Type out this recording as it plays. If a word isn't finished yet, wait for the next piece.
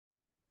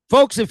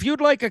Folks, if you'd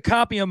like a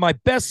copy of my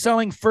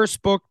best-selling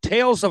first book,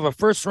 Tales of a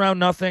First Round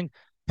Nothing,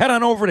 head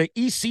on over to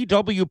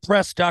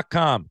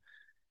ecwpress.com.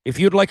 If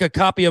you'd like a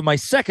copy of my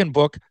second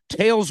book,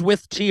 Tales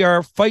with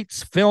TR,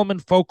 Fights, Film,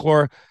 and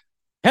Folklore,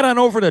 head on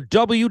over to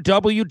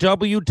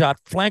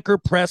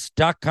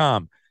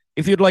www.flankerpress.com.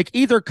 If you'd like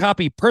either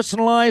copy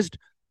personalized,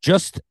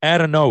 just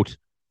add a note.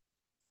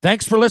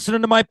 Thanks for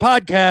listening to my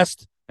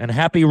podcast, and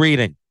happy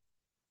reading.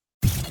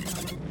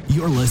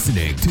 You're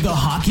listening to the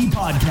Hockey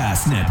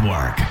Podcast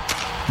Network.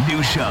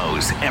 New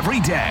shows every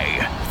day.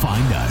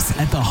 Find us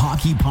at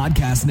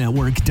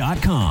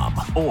thehockeypodcastnetwork.com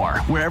or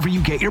wherever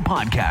you get your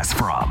podcasts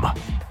from.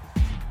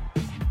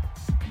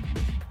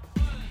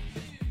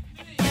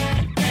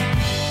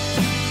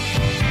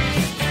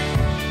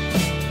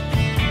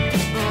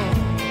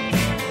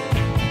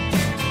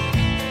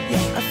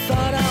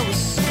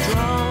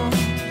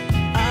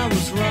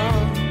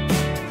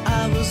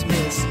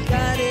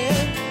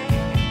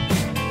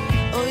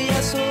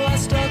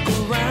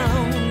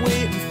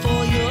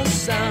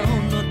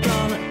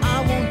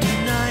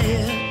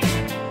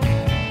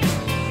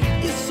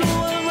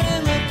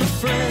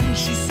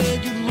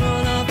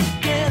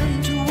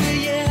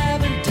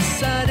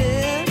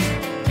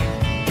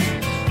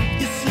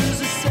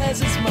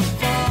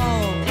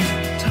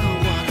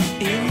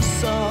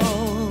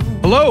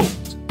 Hello,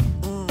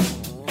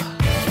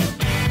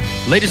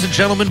 ladies and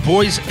gentlemen,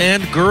 boys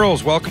and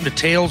girls. Welcome to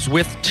Tales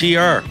with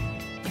TR.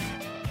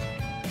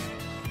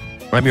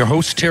 I'm your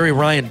host, Terry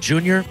Ryan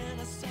Jr.,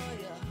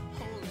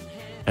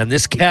 and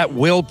this cat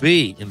will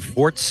be in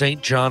Fort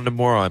St. John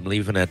tomorrow. I'm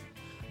leaving at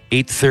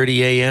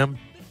 8:30 a.m.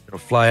 Going to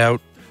fly out,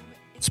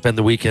 spend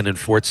the weekend in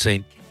Fort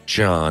St.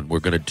 John.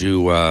 We're going to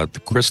do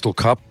the Crystal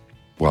Cup.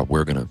 Well,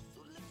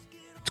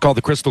 it's called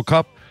the Crystal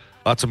Cup.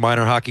 Lots of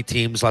minor hockey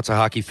teams, lots of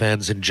hockey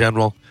fans in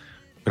general.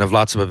 We're going to have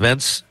lots of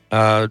events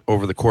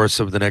over the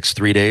course of the next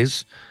 3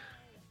 days.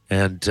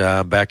 And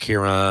back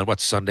here on,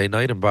 Sunday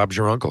night, and Bob's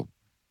your uncle.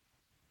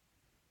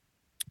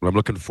 But I'm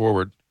looking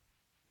forward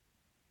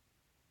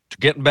to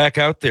getting back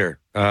out there.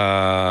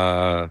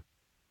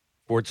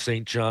 Fort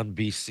St. John,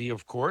 BC,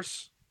 of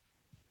course.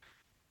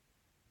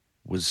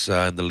 Was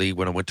in the league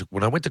when I went to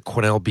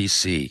Quesnel,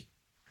 BC,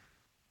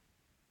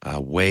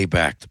 way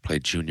back to play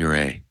Junior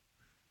A.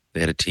 They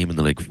had a team in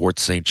the league, Fort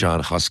St. John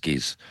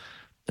Huskies.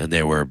 And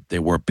they wore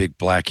big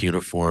black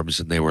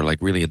uniforms, and they were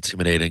like really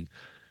intimidating.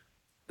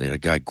 They had a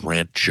guy,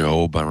 Grant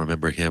Job, I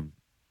remember him.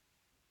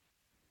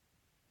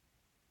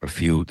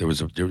 There was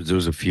a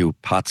few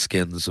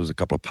Potskins. There was a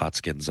couple of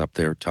Potskins up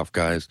there, tough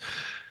guys.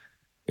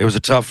 It was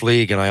a tough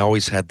league, and I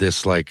always had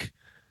this I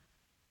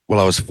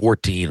was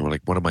 14, when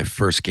one of my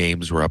first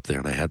games were up there,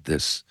 and I had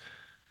this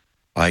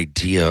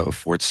idea of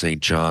Fort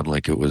St. John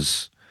like it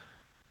was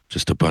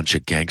just a bunch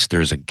of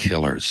gangsters and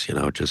killers,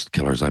 just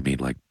killers. I mean,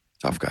 like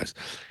tough guys.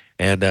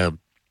 And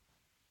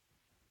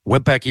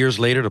went back years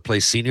later to play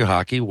senior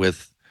hockey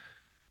with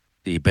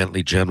the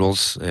Bentley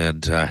Generals,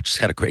 and just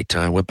had a great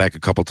time. Went back a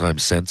couple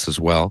times since as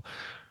well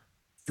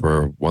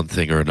for one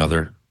thing or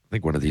another. I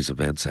think one of these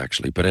events,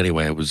 actually. But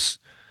anyway,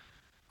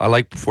 I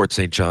like Fort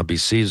St. John,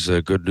 BC. Is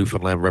a good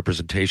Newfoundland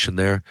representation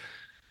there.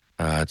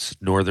 It's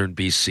northern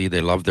BC. They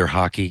love their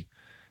hockey.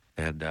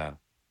 And I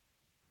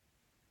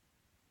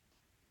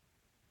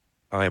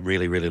am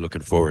really, really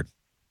looking forward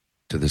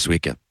to this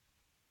weekend.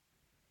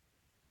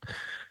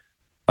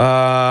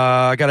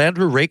 I got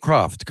Andrew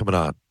Raycroft coming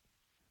on.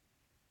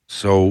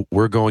 So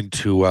I'm going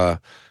to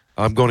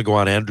go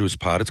on Andrew's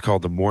pod. It's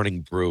called The Morning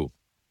Brew.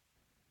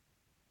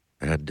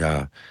 And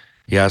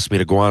he asked me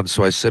to go on,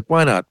 so I said,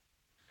 why not?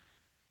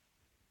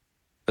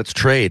 Let's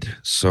trade.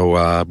 So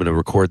I'm going to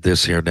record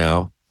this here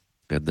now,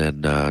 and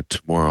then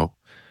tomorrow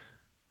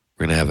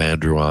we're going to have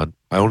Andrew on.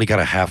 I only got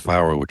a half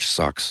hour, which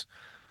sucks,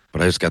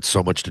 but I just got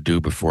so much to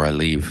do before I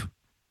leave.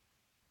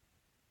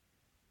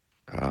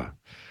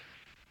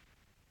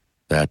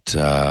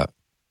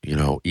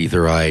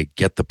 Either I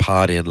get the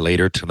pod in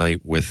later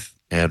tonight with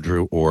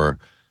Andrew or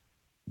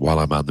while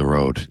I'm on the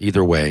road.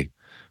 Either way,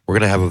 we're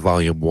going to have a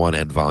volume 1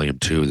 and volume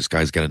 2. This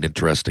guy's got an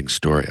interesting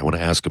story. I want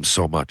to ask him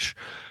so much.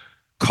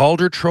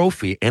 Calder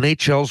Trophy,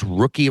 NHL's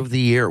Rookie of the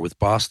Year with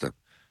Boston.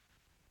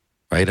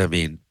 Right? I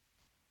mean,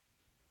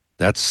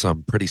 that's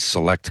some pretty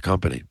select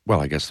company.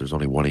 Well, I guess there's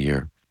only one a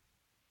year.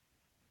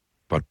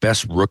 But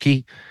best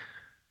rookie?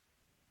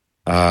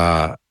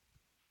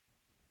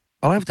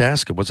 I'll have to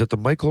ask him. Was it the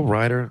Michael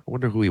Ryder? I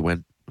wonder who he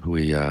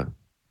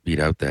beat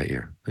out that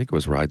year. I think it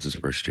was Rides'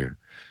 first year.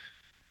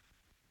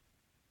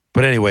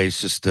 But anyway, he's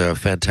just a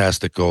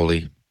fantastic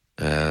goalie.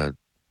 I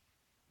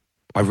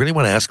really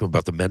want to ask him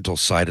about the mental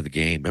side of the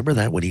game. Remember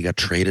that when he got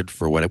traded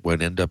for what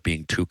ended up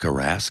being Tuukka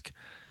Rask?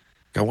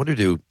 I wonder,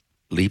 do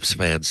Leafs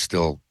fans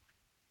still,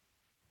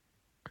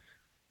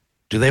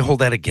 do they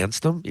hold that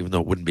against him, even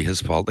though it wouldn't be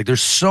his fault? Like,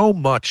 there's so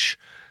much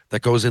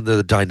that goes into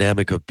the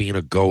dynamic of being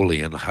a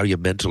goalie and how you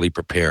mentally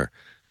prepare.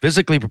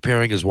 Physically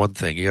preparing is one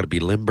thing. You got to be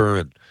limber.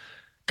 And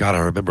God, I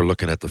remember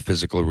looking at the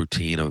physical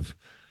routine of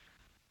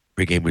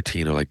pregame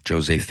routine of like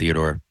Jose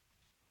Theodore,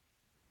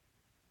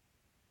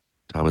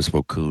 Thomas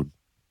Vokoun,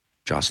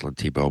 Jocelyn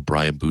Thibault,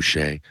 Brian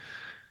Boucher.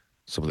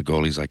 some of the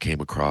goalies I came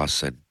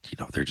across, and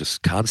there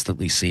just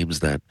constantly seems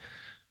that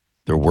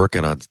they're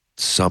working on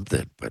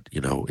something, but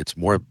it's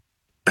more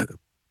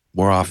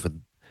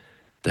often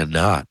than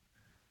not.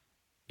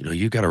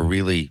 You got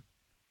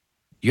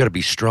to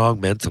be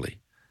strong mentally,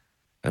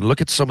 and look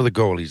at some of the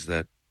goalies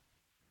that.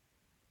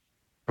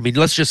 I mean,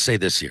 let's just say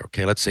this year,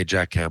 okay? Let's say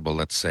Jack Campbell.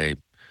 Let's say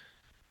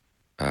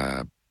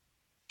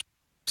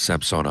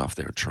Samsonov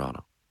there in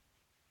Toronto.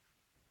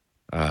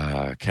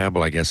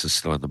 Campbell, I guess, is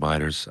still in the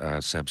minors.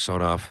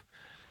 Samsonov,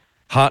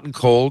 hot and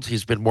cold.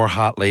 He's been more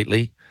hot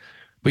lately.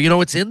 But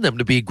it's in them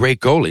to be great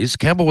goalies.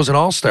 Campbell was an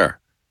all-star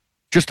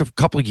just a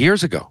couple of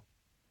years ago.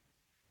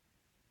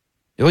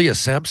 Ilya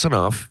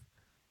Samsonov,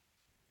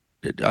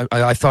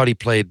 I thought he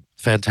played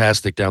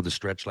fantastic down the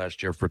stretch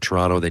last year for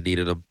Toronto. They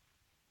needed him.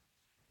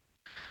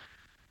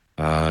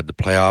 The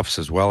playoffs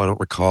as well. I don't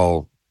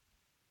recall.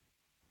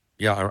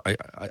 Yeah,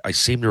 I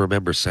seem to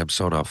remember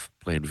Samsonov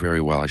playing very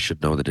well. I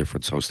should know the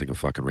difference hosting a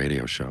fucking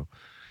radio show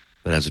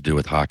that has to do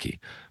with hockey.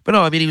 But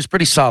no, I mean, he was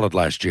pretty solid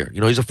last year.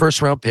 He's a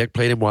first-round pick,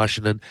 played in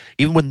Washington.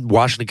 Even when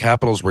Washington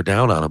Capitals were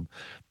down on him,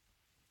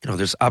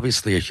 there's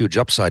obviously a huge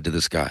upside to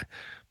this guy.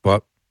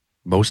 But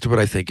most of it,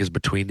 I think, is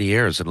between the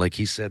ears. And like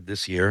he said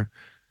this year,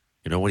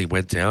 when he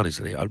went down, he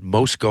said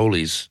most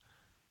goalies,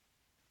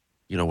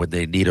 when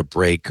they need a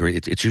break, or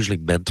it's usually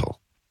mental,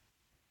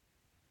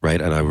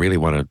 right? And I really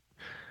want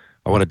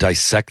to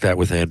dissect that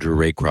with Andrew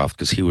Raycroft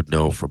because he would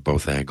know from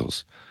both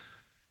angles.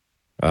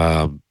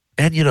 And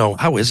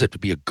how is it to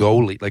be a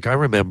goalie? Like I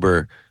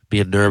remember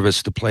being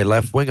nervous to play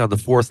left wing on the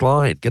fourth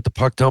line, get the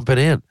puck dumping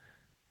in,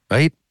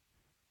 right?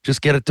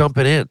 Just get it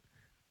dumping in.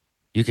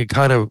 You can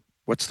kind of,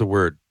 what's the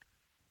word?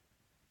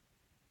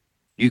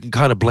 You can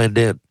kind of blend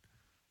in.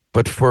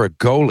 But for a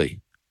goalie,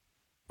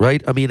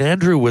 right? I mean,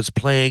 Andrew was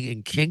playing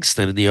in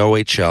Kingston in the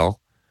OHL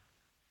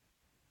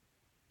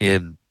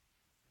in,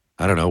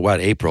 I don't know,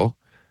 April.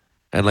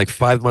 And like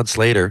 5 months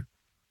later,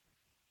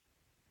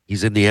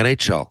 he's in the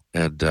NHL.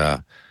 And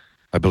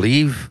I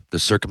believe the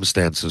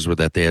circumstances were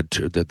that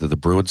the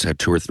Bruins had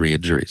 2 or 3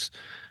 injuries.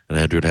 And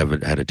Andrew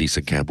had a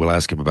decent camp. We'll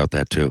ask him about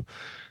that too.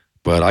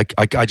 But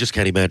I just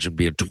can't imagine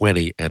being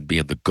 20 and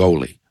being the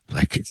goalie.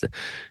 Like,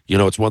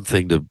 it's one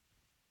thing to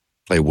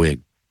play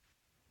wing.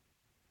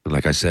 And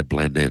like I said,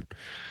 blend in.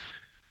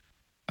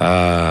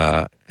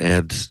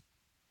 And,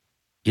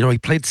 he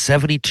played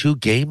 72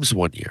 games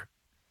one year.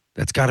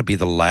 That's got to be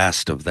the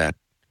last of that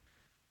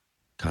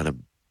kind of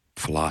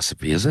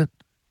philosophy, is it?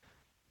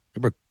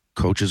 Remember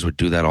coaches would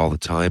do that all the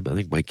time? I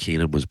think Mike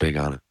Keenan was big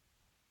on it.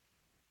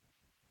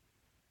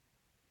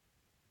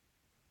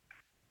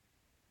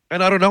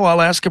 And I don't know. I'll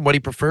ask him what he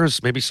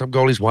prefers. Maybe some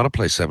goalies want to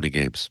play 70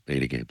 games,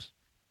 80 games.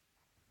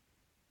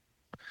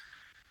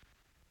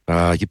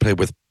 He played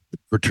with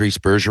Patrice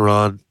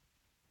Bergeron.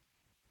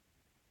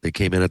 They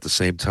came in at the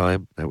same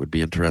time. That would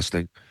be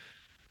interesting.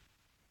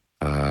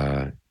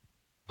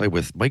 Played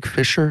with Mike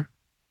Fisher.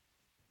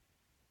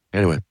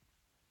 Anyway,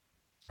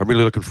 I'm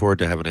really looking forward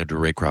to having Andrew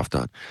Raycroft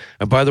on.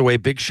 And by the way,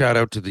 big shout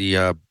out to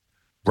the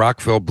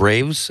Brockville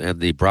Braves and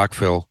the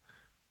Brockville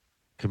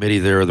committee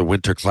there of the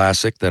Winter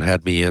Classic that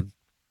had me in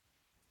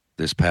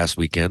this past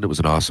weekend. It was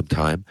an awesome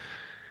time.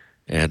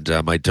 And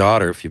my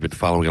daughter, if you've been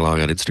following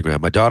along on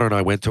Instagram, my daughter and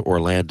I went to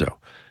Orlando.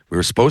 We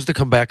were supposed to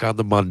come back on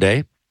the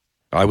Monday.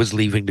 I was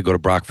leaving to go to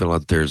Brockville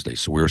on Thursday.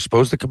 So we were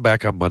supposed to come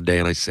back on Monday,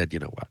 and I said, you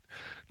know what?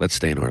 Let's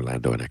stay in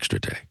Orlando an extra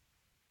day.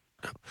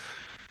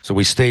 So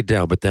we stayed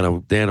down, but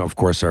then, of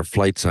course, our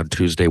flights on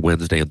Tuesday,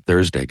 Wednesday, and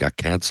Thursday got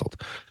canceled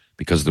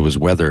because there was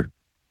weather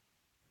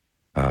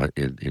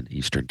in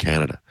Eastern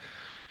Canada.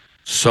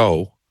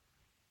 So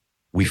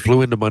we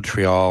flew into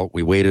Montreal.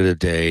 We waited a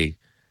day,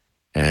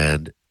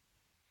 and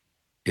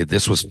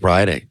this was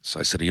Friday. So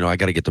I said, I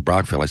got to get to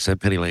Brockville. I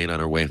sent Penny Lane on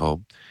her way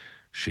home.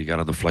 She got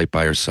on the flight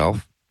by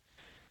herself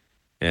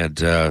and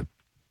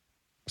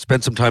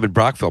spent some time in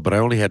Brockville, but I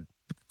only had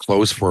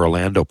clothes for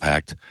Orlando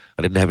packed.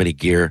 I didn't have any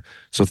gear.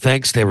 So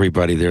thanks to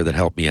everybody there that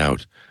helped me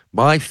out.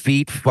 My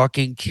feet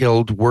fucking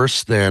killed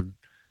worse than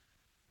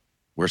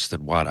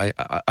what?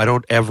 I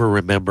don't ever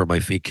remember my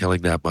feet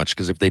killing that much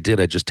because if they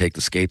did, I'd just take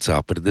the skates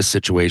off. But in this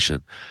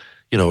situation,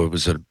 it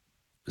was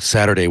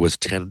Saturday was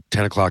 10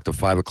 o'clock to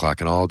 5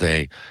 o'clock, an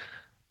all-day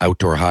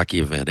outdoor hockey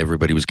event.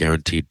 Everybody was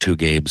guaranteed 2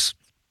 games,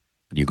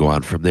 and you go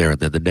on from there. And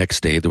then the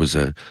next day, there was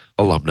a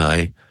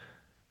alumni,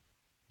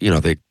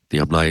 the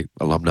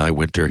alumni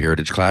Winter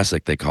Heritage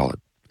Classic, they call it.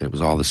 It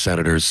was all the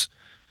Senators,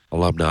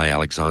 alumni,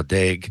 Alexandre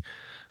Daig,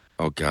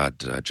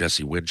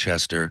 Jesse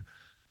Winchester,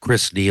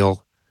 Chris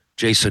Neal,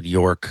 Jason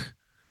York,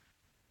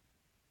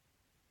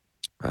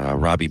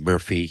 Robbie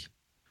Murphy.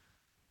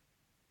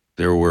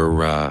 There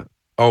were,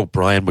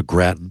 Brian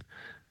McGrattan.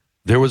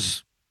 There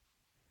was,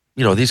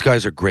 these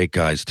guys are great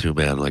guys too,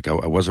 man. Like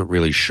I wasn't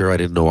really sure. I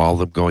didn't know all of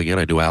them going in.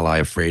 I knew Al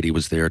Iafrate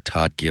was there,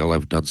 Todd Gill.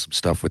 I've done some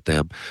stuff with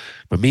them.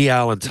 But me,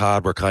 Al, and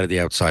Todd were kind of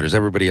the outsiders.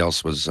 Everybody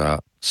else was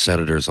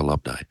Senators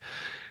alumni.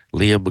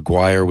 Liam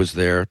McGuire was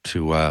there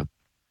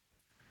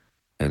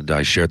and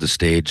I shared the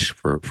stage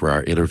for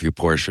our interview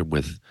portion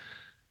with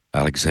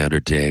Alexander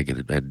Daig.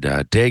 And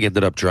Daig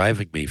ended up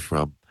driving me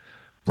from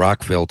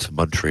Brockville to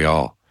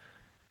Montreal.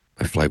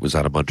 My flight was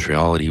out of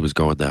Montreal, and he was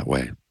going that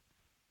way.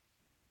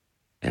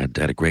 And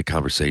had a great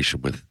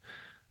conversation with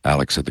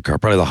Alex in the car.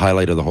 Probably the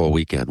highlight of the whole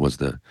weekend was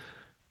the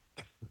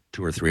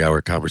 2 or 3 hour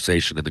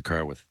conversation in the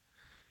car with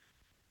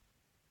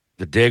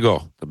the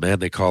Dago, the man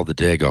they call the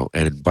Dago.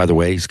 And by the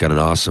way,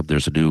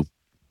 there's a new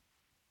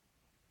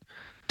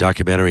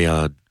documentary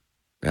on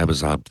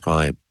Amazon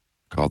Prime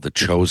called The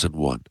Chosen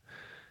One.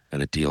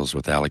 And it deals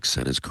with Alex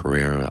and his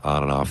career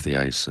on and off the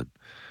ice. And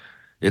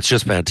it's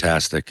just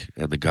fantastic.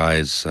 And the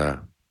guy's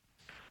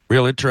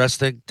real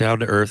interesting, down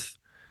to earth.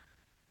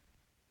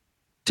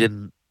 I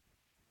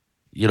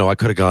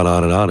could have gone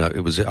on and on.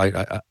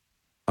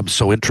 I'm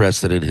so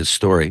interested in his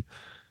story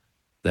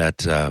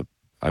that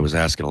I was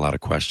asking a lot of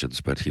questions,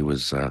 but he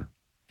was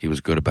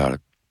good about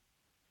it.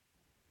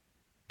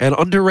 And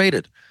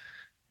underrated.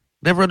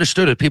 Never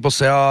understood it. People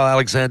say, "Oh,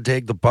 Alexander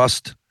Daig, the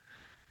bust."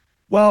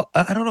 Well,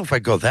 I don't know if I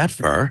go that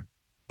far.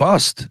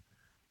 Bust.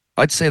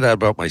 I'd say that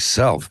about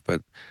myself,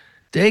 but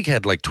Daig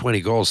had like 20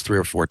 goals 3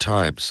 or 4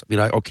 times. I mean,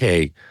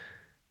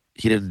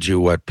 he didn't do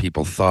what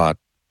people thought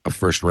a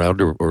first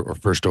rounder or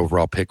first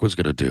overall pick was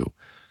going to do.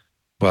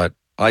 But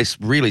I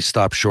really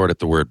stopped short at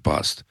the word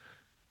bust.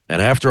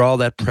 And after all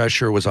that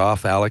pressure was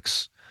off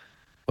Alex,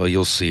 well,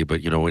 you'll see.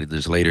 But, in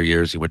his later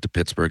years, he went to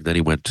Pittsburgh, then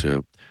he went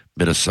to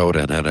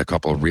Minnesota and had a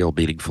couple of real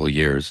meaningful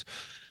years.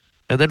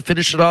 And then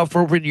finished it off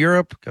over in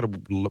Europe. Got a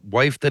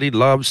wife that he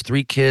loves,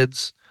 3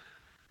 kids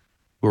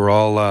who are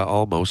all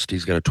almost.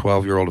 He's got a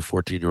 12-year-old, a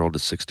 14-year-old, a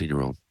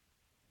 16-year-old.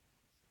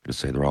 I'm going to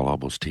say they're all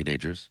almost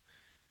teenagers.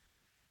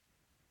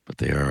 But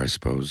they are, I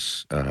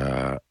suppose.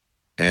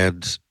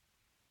 And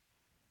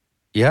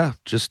yeah,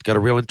 just got a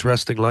real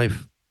interesting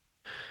life.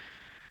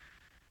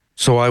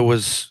 So I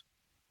was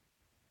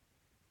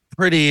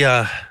pretty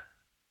happy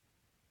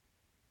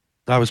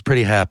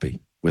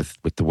with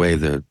the way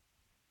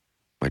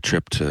my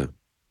trip to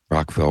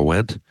Brockville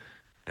went.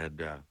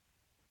 And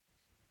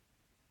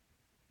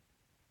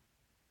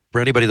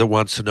for anybody that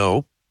wants to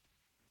know,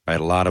 I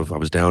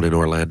was down in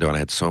Orlando and I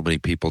had so many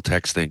people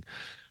texting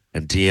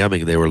and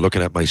DMing. They were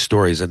looking at my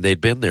stories and they'd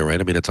been there, right?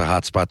 I mean, it's a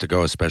hot spot to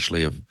go,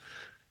 especially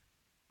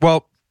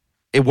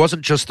it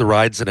wasn't just the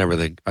rides and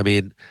everything. I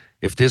mean,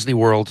 if Disney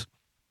World,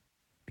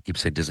 I keep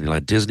saying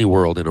Disneyland, Disney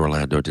World in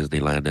Orlando,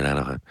 Disneyland in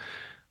Anaheim.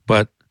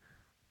 But,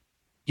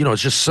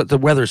 it's just the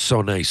weather's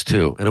so nice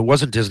too. And it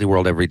wasn't Disney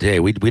World every day.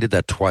 We did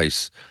that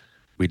twice.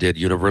 We did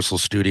Universal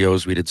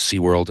Studios, we did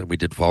SeaWorld, and we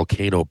did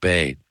Volcano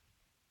Bay.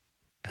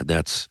 And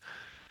that's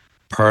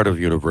part of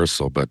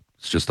Universal, but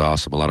it's just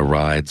awesome. A lot of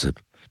rides and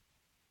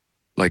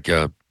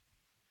a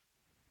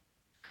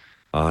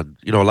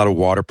lot of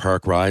water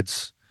park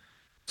rides,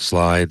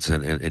 slides,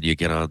 and you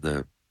get on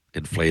the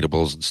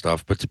inflatables and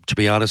stuff. But to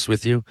be honest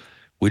with you,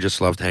 we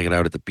just loved hanging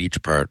out at the beach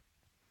part,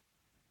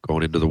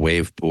 going into the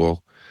wave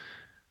pool,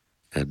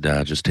 and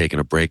just taking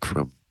a break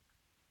from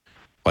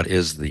what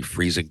is the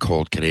freezing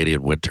cold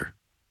Canadian winter.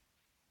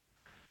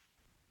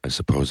 I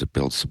suppose it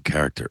builds some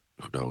character.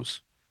 Who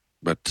knows?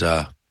 But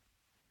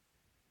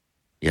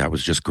yeah, it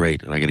was just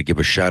great. And I got to give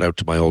a shout out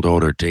to my old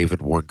owner, David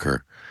Warnker.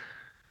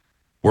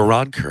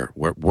 Warnker.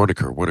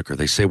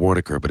 They say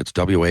Warnker, but it's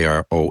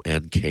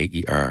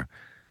Waronker.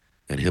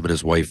 And him and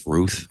his wife,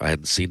 Ruth, I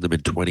hadn't seen them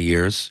in 20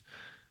 years.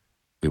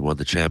 We won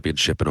the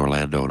championship in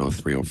Orlando in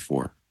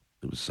 03-04.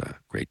 It was a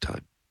great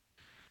time.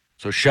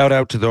 So shout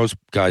out to those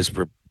guys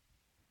for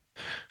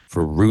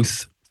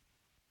Ruth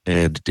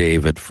and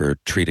David for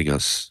treating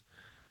us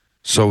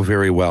so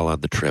very well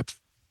on the trip.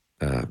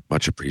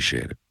 Much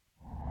appreciated.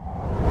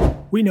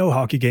 We know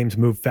hockey games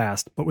move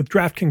fast, but with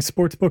DraftKings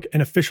Sportsbook, an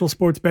official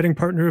sports betting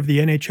partner of the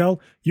NHL,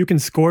 you can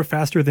score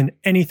faster than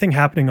anything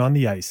happening on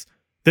the ice.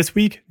 This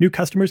week, new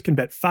customers can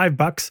bet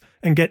 $5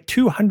 and get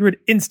 $200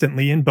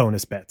 instantly in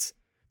bonus bets.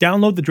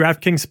 Download the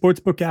DraftKings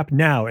Sportsbook app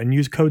now and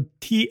use code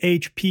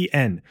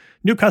THPN.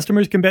 New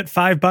customers can bet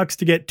 $5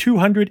 to get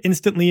 $200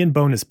 instantly in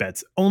bonus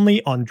bets,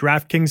 only on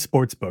DraftKings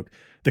Sportsbook.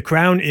 The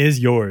crown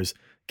is yours.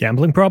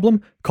 Gambling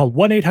problem? Call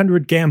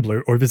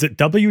 1-800-GAMBLER or visit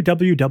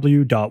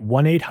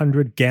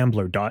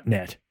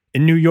www.1800gambler.net.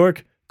 In New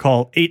York,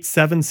 call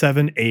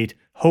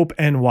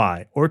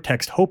 877-8-HOPE-NY or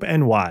text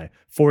HOPE-NY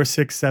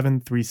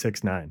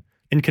 467-369.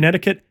 In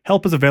Connecticut,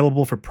 help is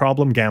available for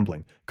problem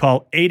gambling.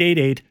 Call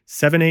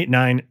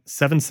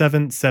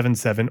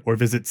 888-789-7777 or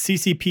visit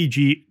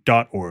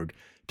ccpg.org.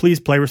 Please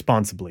play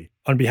responsibly.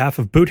 On behalf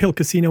of Boot Hill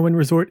Casino and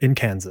Resort in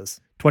Kansas.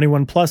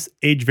 21 plus,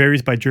 age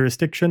varies by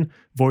jurisdiction,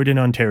 void in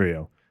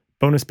Ontario.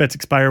 Bonus bets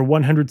expire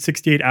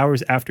 168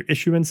 hours after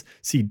issuance.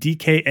 See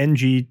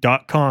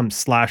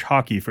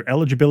dkng.com/hockey for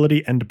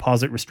eligibility and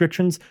deposit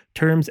restrictions,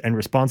 terms, and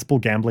responsible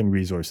gambling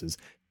resources.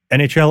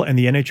 NHL and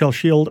the NHL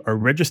Shield are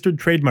registered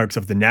trademarks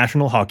of the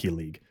National Hockey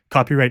League.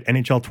 Copyright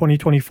NHL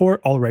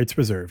 2024, all rights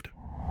reserved.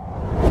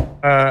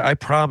 I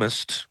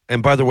promised,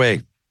 and by the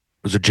way,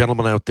 there's a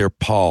gentleman out there,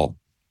 Paul.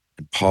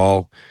 And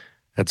Paul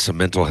had some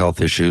mental health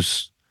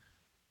issues,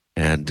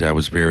 and I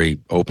was very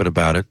open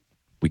about it.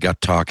 We got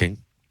talking.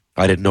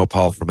 I didn't know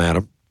Paul from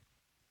Adam.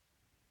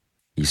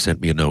 He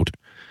sent me a note.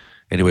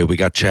 Anyway, we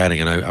got chatting,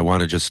 and I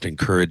want to just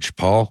encourage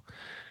Paul.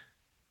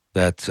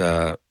 that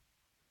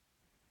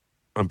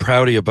I'm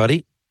proud of you,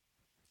 buddy.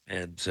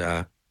 And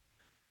I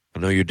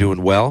know you're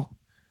doing well.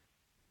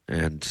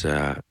 And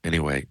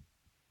anyway,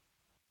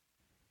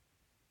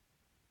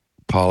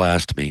 Paul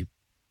asked me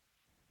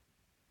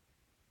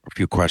a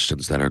few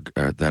questions that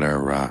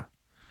are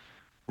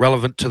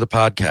relevant to the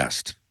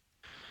podcast.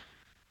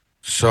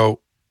 So,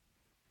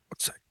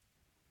 let's see.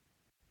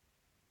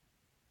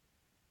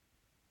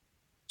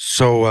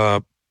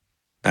 So,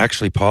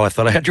 actually, Paul, I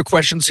thought I had your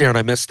questions here and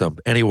I missed them.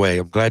 Anyway,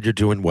 I'm glad you're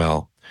doing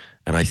well.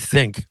 And I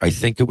think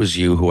it was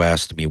you who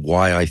asked me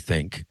why I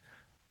think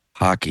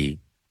hockey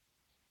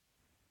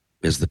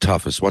is the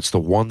toughest. What's the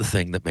one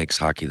thing that makes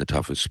hockey the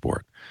toughest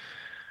sport?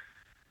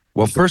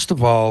 Well, first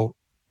of all,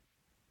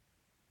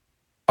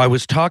 I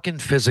was talking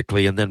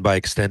physically and then by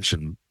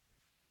extension,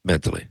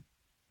 mentally.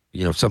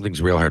 You know, if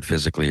something's real hard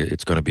physically,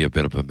 it's going to be a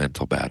bit of a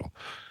mental battle.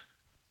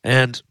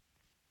 And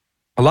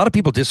a lot of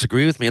people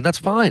disagree with me, and that's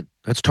fine.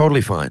 That's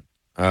totally fine.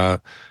 I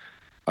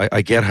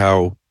get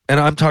how, and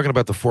I'm talking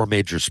about the four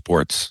major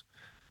sports,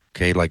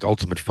 okay, like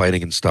ultimate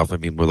fighting and stuff. I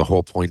mean, where the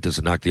whole point is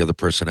to knock the other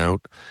person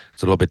out.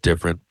 It's a little bit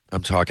different.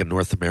 I'm talking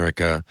North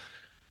America.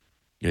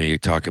 You know, you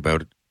talk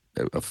about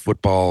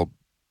football,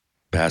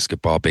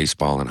 basketball,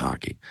 baseball, and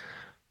hockey.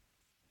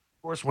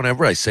 Of course,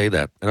 whenever I say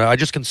that, and I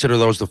just consider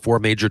those the four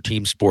major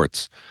team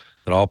sports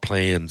that all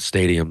play in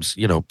stadiums,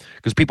 you know,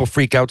 because people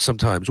freak out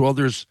sometimes. Well,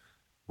 there's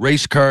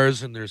race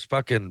cars and there's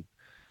fucking,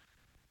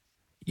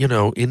 you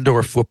know,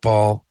 indoor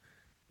football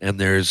and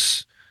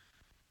there's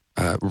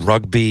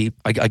rugby.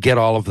 I get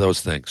all of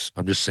those things.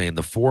 I'm just saying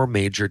the four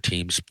major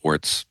team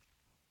sports,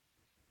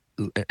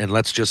 and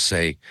let's just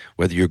say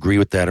whether you agree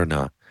with that or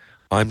not,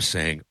 I'm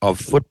saying of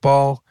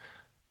football,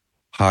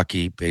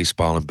 hockey,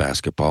 baseball, and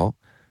basketball,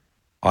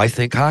 I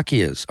think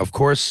hockey is. Of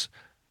course,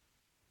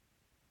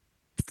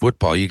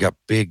 football, you got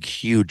big,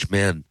 huge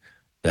men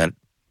that,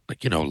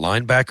 like, you know,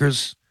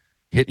 linebackers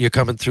hitting you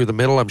coming through the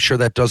middle. I'm sure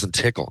that doesn't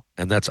tickle.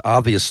 And that's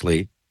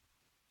obviously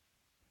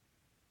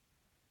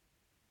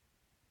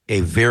a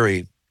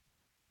very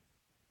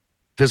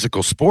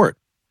physical sport.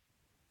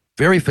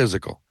 Very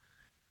physical.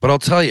 But I'll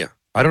tell you,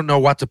 I don't know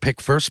what to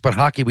pick first, but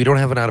hockey, we don't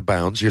have an out of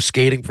bounds. You're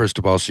skating, first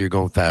of all, so you're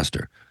going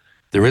faster.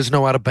 There is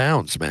no out of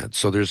bounds, man.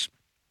 So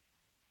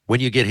when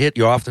you get hit,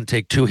 you often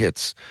take two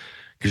hits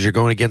because you're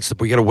going against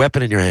you got a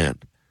weapon in your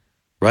hand,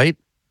 right?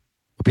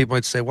 But people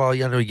might say, well,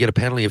 you know, you get a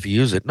penalty if you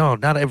use it. No,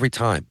 not every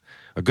time.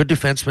 A good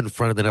defenseman in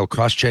front of the net will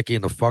cross-check you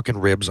in the fucking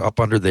ribs up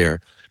under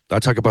there. I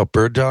talk about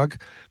Bird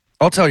Dog.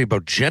 I'll tell you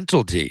about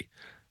Gentle D.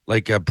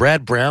 Like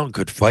Brad Brown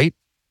could fight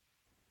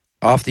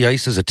off the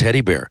ice as a teddy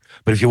bear.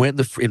 But if you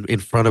went in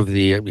front of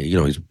the, you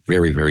know, he's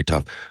very, very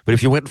tough. But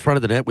if you went in front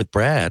of the net with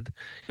Brad,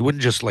 he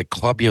wouldn't just like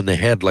club you in the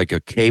head like a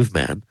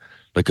caveman,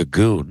 like a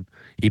goon.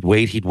 He'd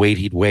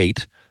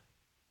wait.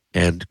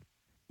 And,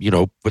 you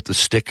know, put the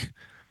stick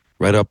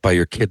right up by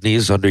your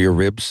kidneys, under your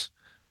ribs,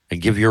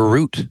 and give you a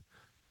root.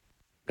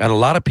 And a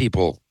lot of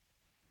people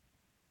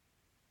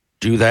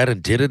do that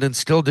and did it and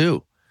still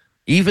do.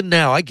 Even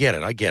now, I get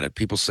it.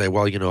 People say,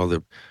 well, you know,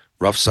 the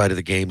rough side of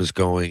the game is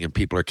going and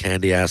people are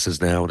candy asses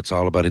now and it's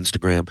all about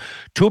Instagram.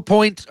 To a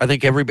point, I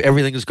think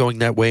everything is going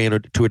that way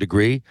to a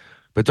degree.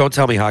 But don't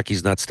tell me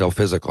hockey's not still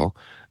physical.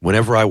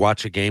 Whenever I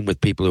watch a game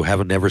with people who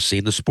haven't never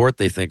seen the sport,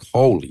 they think,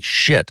 holy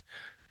shit,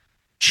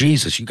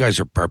 Jesus, you guys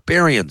are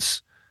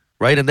barbarians,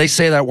 right? And they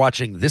say that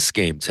watching this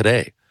game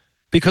today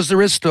because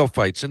there is still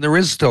fights and there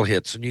is still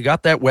hits and you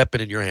got that weapon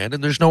in your hand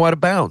and there's no out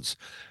of bounds.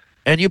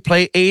 And you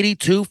play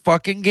 82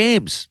 fucking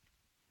games.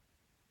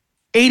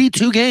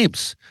 82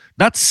 games,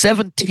 not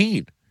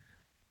 17.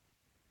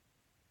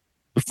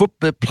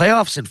 The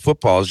playoffs in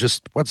football is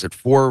just, what's it,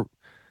 3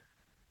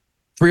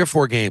 or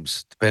 4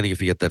 games, depending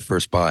if you get that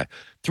first bye.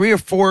 3 or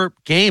 4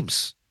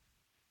 games,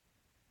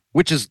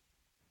 which is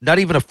not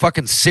even a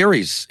fucking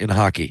series in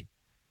hockey.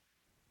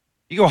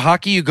 You go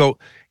hockey, you go,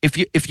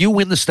 if you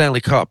win the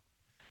Stanley Cup,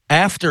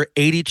 after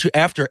 8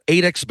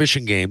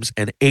 exhibition games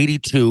and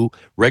 82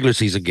 regular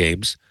season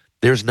games,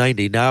 there's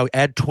 90. Now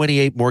add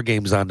 28 more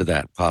games onto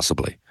that,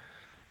 possibly.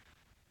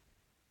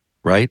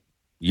 Right?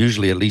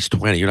 Usually at least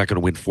 20. You're not going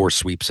to win 4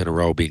 sweeps in a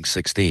row being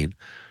 16.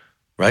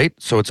 Right?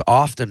 So it's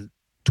often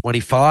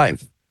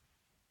 25.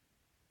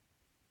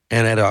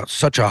 And at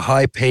such a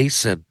high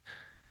pace and,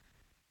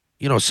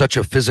 you know, such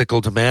a physical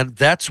demand.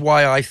 That's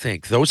why I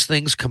think those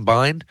things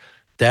combined,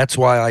 that's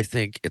why I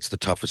think it's the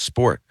toughest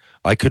sport.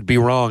 I could be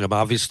wrong. I'm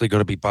obviously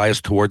going to be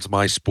biased towards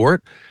my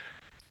sport.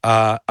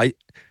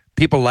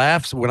 People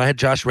laugh. When I had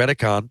Josh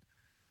Reddick on,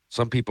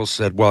 some people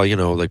said, well, you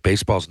know, like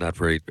baseball's not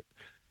very...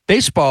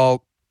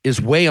 Baseball is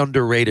way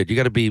underrated. You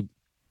got to be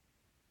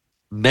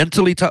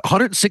mentally tough.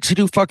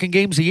 162 fucking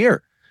games a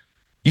year.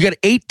 You got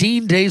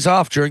 18 days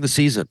off during the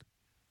season.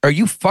 Are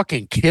you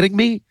fucking kidding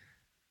me?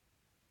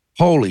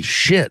 Holy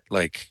shit.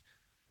 Like,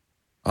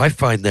 I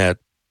find that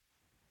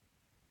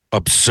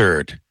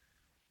absurd.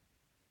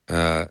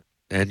 And,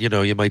 you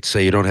know, you might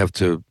say you don't have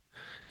to, you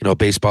know,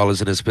 baseball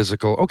isn't as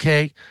physical.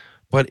 Okay.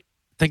 But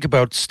think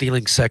about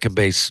stealing second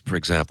base, for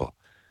example.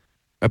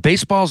 A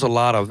baseball's a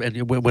lot of,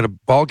 and when a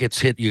ball gets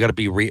hit, you got to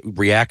be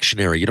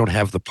reactionary. You don't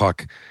have the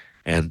puck,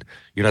 and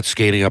you're not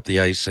skating up the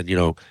ice, and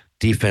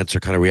defense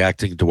are kind of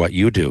reacting to what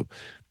you do.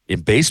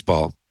 In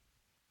baseball,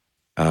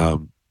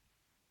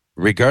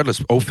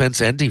 regardless,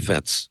 offense and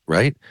defense,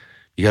 right?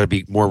 You got to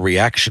be more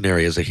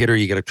reactionary as a hitter.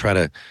 You got to try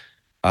to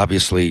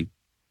obviously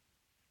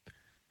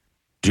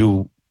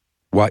do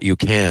what you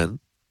can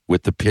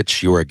with the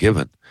pitch you are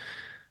given.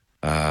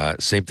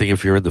 Same thing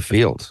if you're in the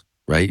field,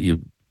 right?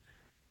 You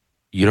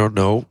don't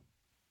know,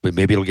 but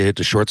maybe it'll get hit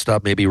to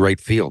shortstop, maybe right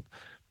field.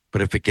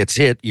 But if it gets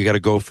hit, you got to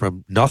go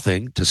from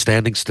nothing to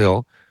standing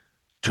still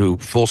to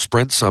full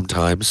sprint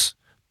sometimes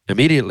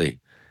immediately.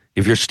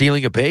 If you're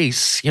stealing a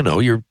base,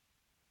 you're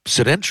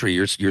sedentary.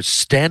 You're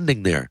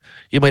standing there.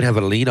 You might have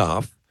a lead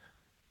off,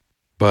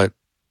 but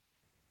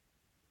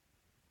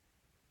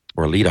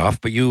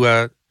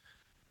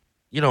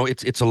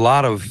it's a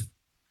lot of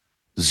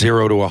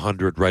 0 to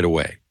 100 right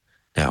away.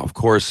 Now, of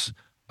course,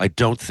 I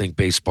don't think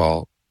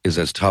baseball is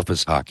as tough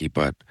as hockey,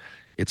 but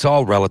it's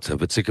all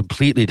relative. It's a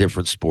completely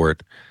different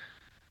sport.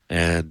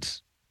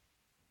 And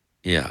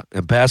yeah,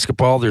 and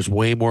basketball, there's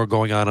way more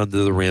going on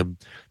under the rim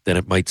than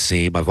it might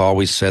seem. I've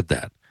always said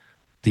that.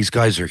 These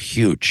guys are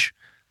huge.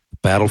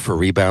 Battle for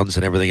rebounds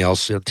and everything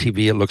else. On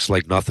TV, it looks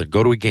like nothing.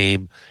 Go to a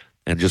game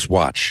and just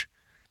watch.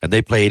 And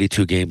they play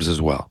 82 games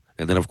as well.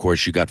 And then, of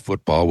course, you got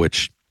football,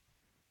 which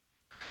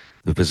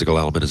the physical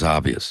element is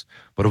obvious.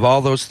 But of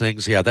all those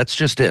things, yeah, that's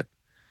just it.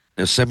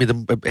 Now, send me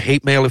the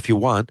hate mail if you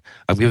want.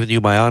 I'm giving you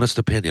my honest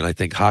opinion. I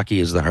think hockey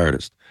is the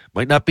hardest.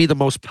 Might not be the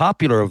most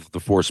popular of the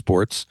four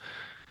sports,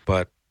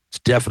 but it's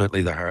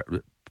definitely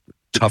the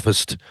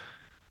toughest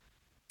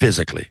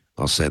physically.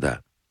 I'll say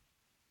that.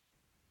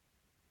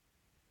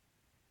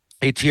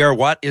 ATR,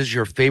 what is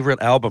your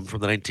favorite album from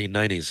the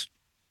 1990s?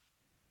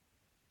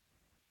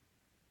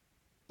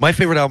 My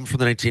favorite album from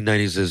the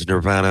 1990s is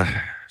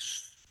Nirvana.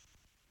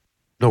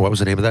 No, what was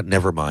the name of that?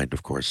 Nevermind,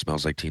 of course.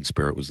 Smells Like Teen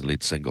Spirit was the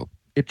lead single.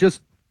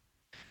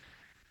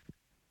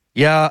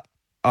 Yeah,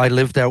 I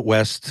lived out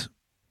west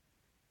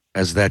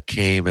as that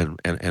came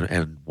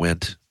and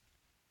went,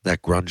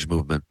 that grunge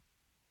movement.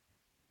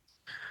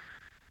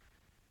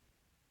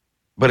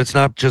 But it's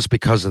not just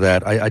because of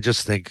that. I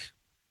just think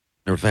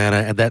Nirvana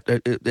and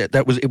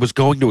it was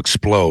going to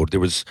explode. There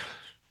was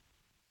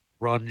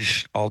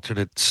grunge,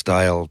 alternate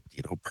style,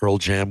 Pearl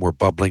Jam were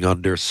bubbling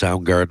under,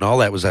 Soundgarden, all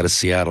that was out of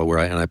Seattle where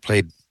I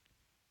played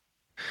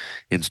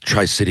in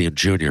Tri-City and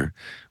Junior,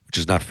 which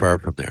is not far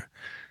from there.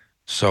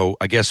 So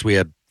I guess we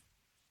had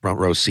front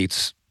row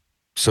seats,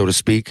 so to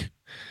speak,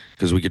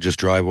 because we could just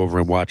drive over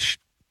and watch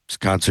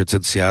concerts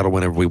in Seattle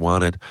whenever we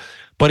wanted.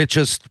 But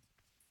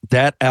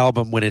that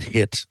album, when it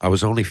hit, I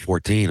was only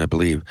 14, I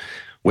believe.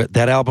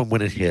 That album,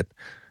 when it hit,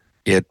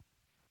 it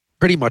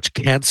pretty much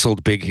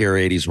canceled big hair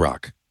 80s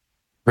rock.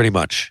 Pretty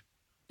much.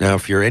 Now,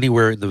 if you're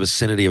anywhere in the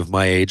vicinity of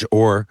my age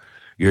or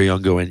you're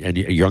younger and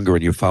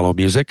you follow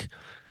music,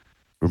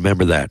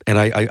 remember that. And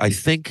I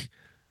think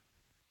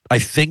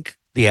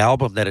the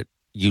album that it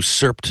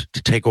usurped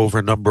to take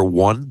over number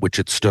one, which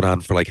it stood on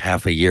for like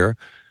half a year,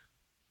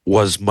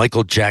 was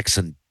Michael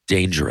Jackson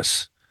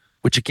Dangerous,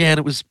 which again,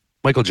 it was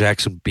Michael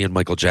Jackson being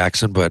Michael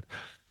Jackson, but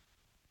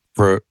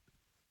for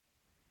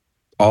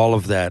all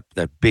of that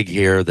big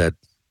hair, that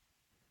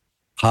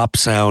pop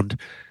sound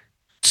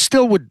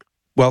still would,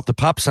 well, the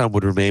pop sound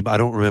would remain. I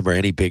don't remember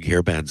any big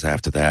hair bands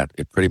after that.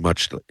 It pretty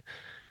much,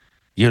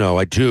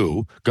 I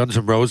do. Guns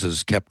N'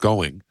 Roses kept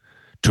going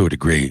to a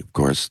degree, of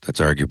course,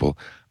 that's arguable.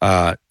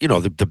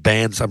 The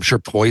bands, I'm sure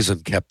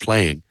Poison kept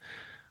playing.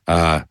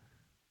 I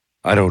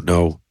don't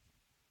know.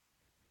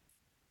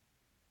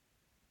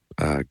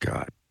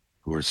 God,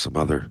 who are some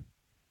other?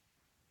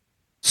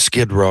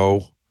 Skid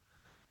Row.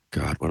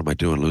 God, what am I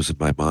doing? Losing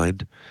my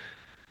mind.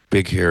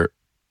 Big hair,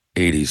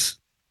 80s.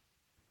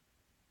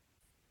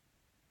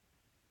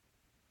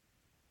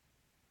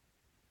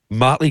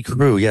 Motley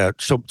Crue, yeah.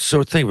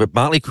 So think of it.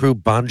 Motley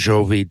Crue, Bon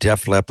Jovi,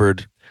 Def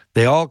Leppard,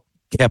 they all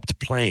kept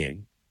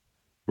playing,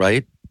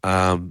 right?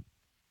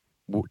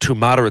 To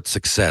moderate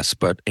success,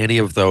 but any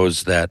of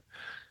those that,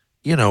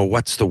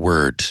 what's the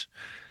word?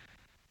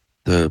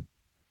 The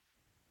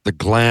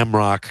glam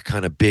rock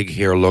kind of big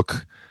hair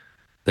look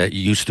that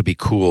used to be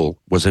cool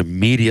was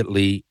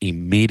immediately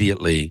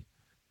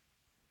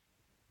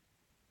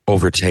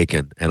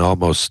overtaken, and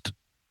almost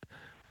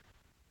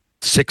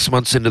 6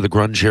 months into the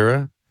grunge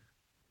era,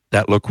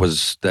 that look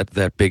was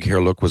that big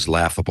hair look was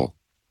laughable.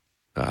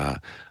 I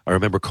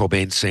remember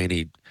Cobain saying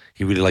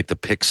he really liked the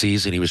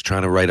Pixies and he was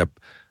trying to write a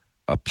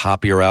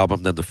poppier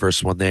album than the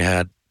first one they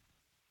had.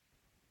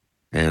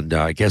 And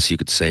I guess you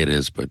could say it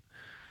is, but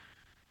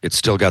it's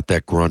still got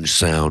that grunge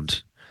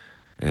sound.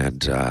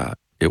 And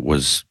it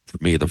was, for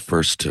me, the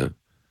first to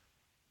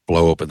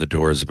blow open the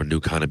doors of a new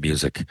kind of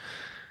music.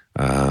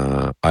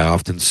 I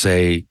often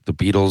say the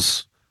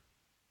Beatles,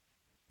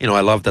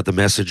 I love that the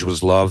message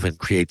was love and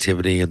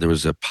creativity and there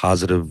was a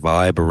positive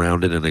vibe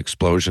around it and an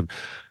explosion.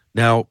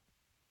 Now,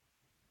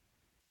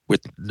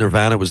 with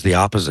Nirvana, it was the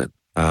opposite.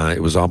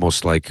 It was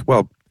almost like,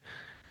 well,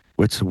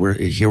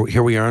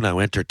 here we are now,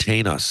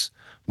 entertain us.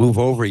 Move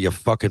over, you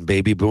fucking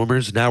baby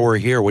boomers. Now we're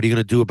here. What are you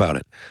going to do about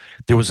it?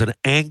 There was an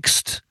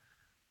angst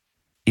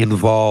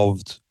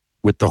involved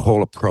with the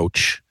whole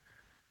approach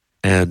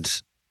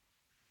and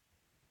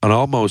an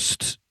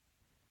almost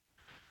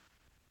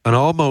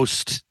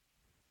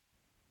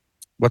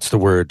what's the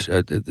word?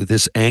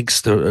 This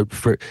angst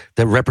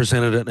that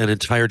represented an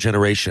entire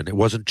generation. It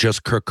wasn't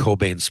just Kurt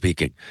Cobain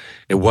speaking.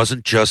 It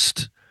wasn't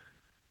just,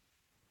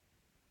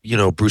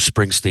 Bruce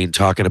Springsteen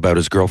talking about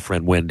his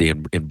girlfriend Wendy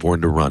in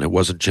Born to Run. It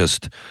wasn't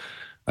just,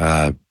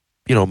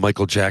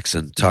 Michael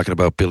Jackson talking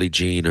about Billie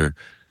Jean. Or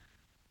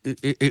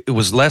it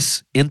was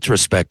less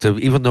introspective,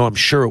 even though I'm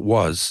sure it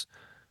was.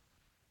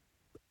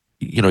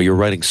 You're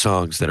writing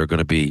songs that are going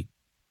to be,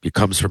 it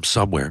comes from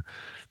somewhere.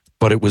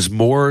 But it was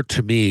more,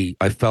 to me,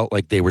 I felt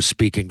like they were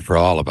speaking for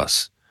all of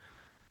us.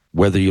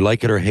 Whether you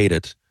like it or hate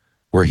it,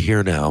 we're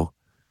here now,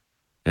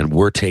 and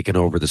we're taking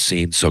over the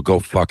scene, so go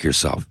fuck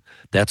yourself.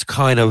 That's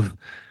kind of,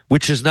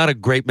 which is not a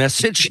great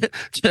message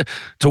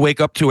to wake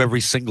up to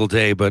every single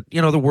day, but,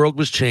 the world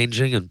was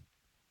changing, and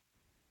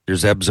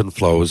there's ebbs and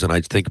flows, and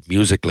I think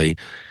musically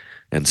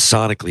and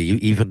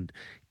sonically,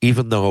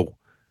 even though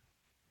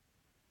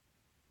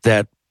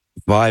that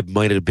vibe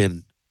might have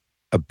been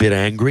a bit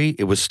angry,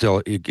 it was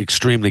still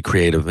extremely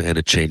creative, and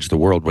it changed the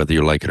world, whether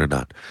you like it or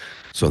not.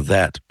 So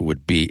that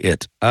would be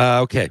it.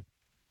 Okay.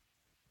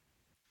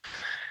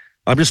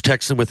 I'm just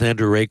texting with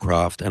Andrew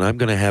Raycroft, and I'm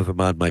going to have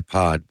him on my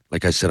pod.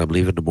 Like I said, I'm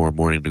leaving tomorrow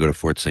morning to go to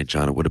Fort St.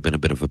 John. It would have been a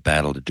bit of a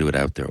battle to do it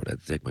out there. I would have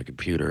to take my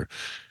computer.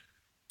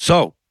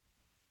 So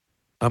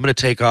I'm going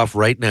to take off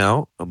right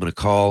now. I'm going to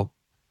call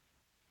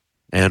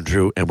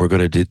Andrew, and we're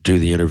going to do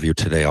the interview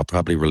today. I'll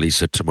probably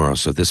release it tomorrow.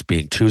 So this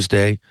being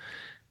Tuesday,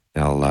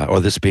 or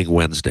this being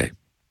Wednesday.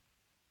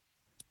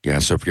 Yeah,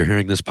 so if you're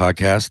hearing this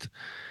podcast,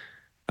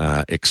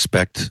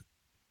 expect,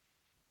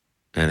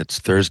 and it's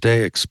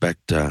Thursday,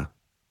 expect a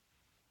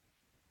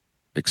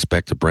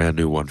brand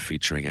new one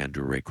featuring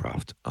Andrew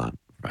Raycroft on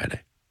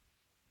Friday.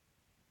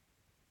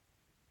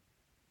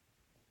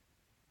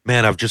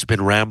 Man, I've just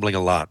been rambling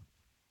a lot.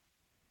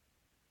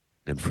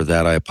 And for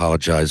that, I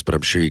apologize, but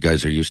I'm sure you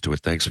guys are used to it.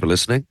 Thanks for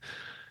listening.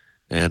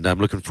 And I'm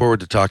looking forward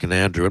to talking to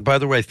Andrew. And by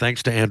the way,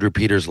 thanks to Andrew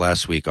Peters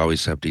last week.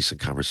 Always have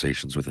decent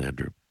conversations with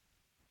Andrew.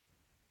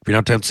 If you're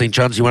downtown St.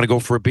 John's, you want to go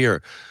for a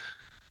beer.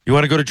 You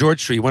want to go to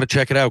George Street. You want to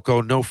check it out.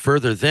 Look no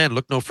further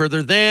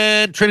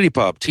than Trinity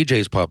Pub,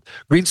 TJ's Pub,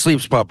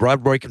 Greensleeves Pub,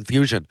 Broadway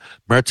Confusion,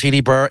 Martini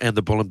Bar, and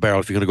the Bull and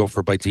Barrel. If you're going to go for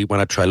a bite to eat, why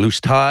not try Loose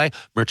Tie,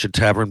 Merchant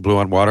Tavern, Blue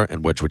on Water,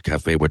 and Wedgwood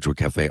Cafe. Wedgwood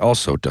Cafe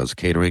also does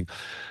catering.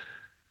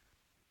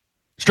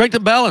 Strength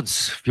and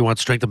balance. If you want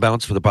strength and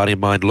balance for the body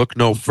and mind, look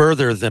no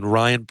further than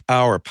Ryan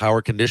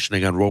Power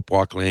Conditioning on Rope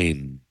Walk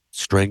Lane.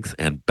 Strength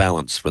and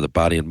balance for the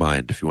body and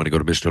mind. If you want to go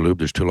to Mr. Lube,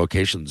 there's 2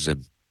 locations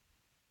in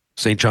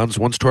St. John's.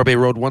 One's Torbay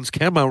Road, one's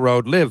Canmount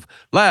Road. Live,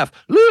 laugh,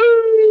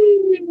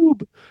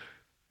 lube.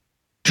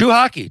 True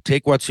Hockey.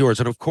 Take what's yours.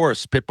 And of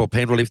course, Pitbull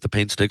Pain Relief, the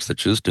pain sticks that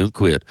just don't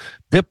quit.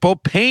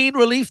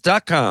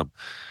 PitbullPainRelief.com.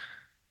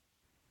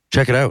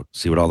 Check it out.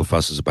 See what all the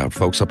fuss is about.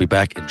 Folks, I'll be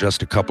back in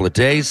just a couple of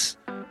days.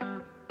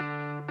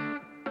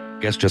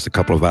 I guess just a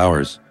couple of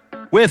hours,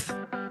 with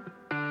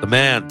the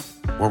man,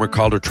 former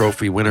Calder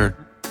Trophy winner,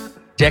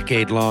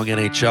 decade-long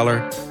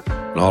NHLer,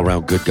 an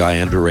all-around good guy,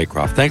 Andrew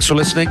Raycroft. Thanks for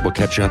listening. We'll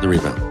catch you on the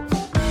rebound.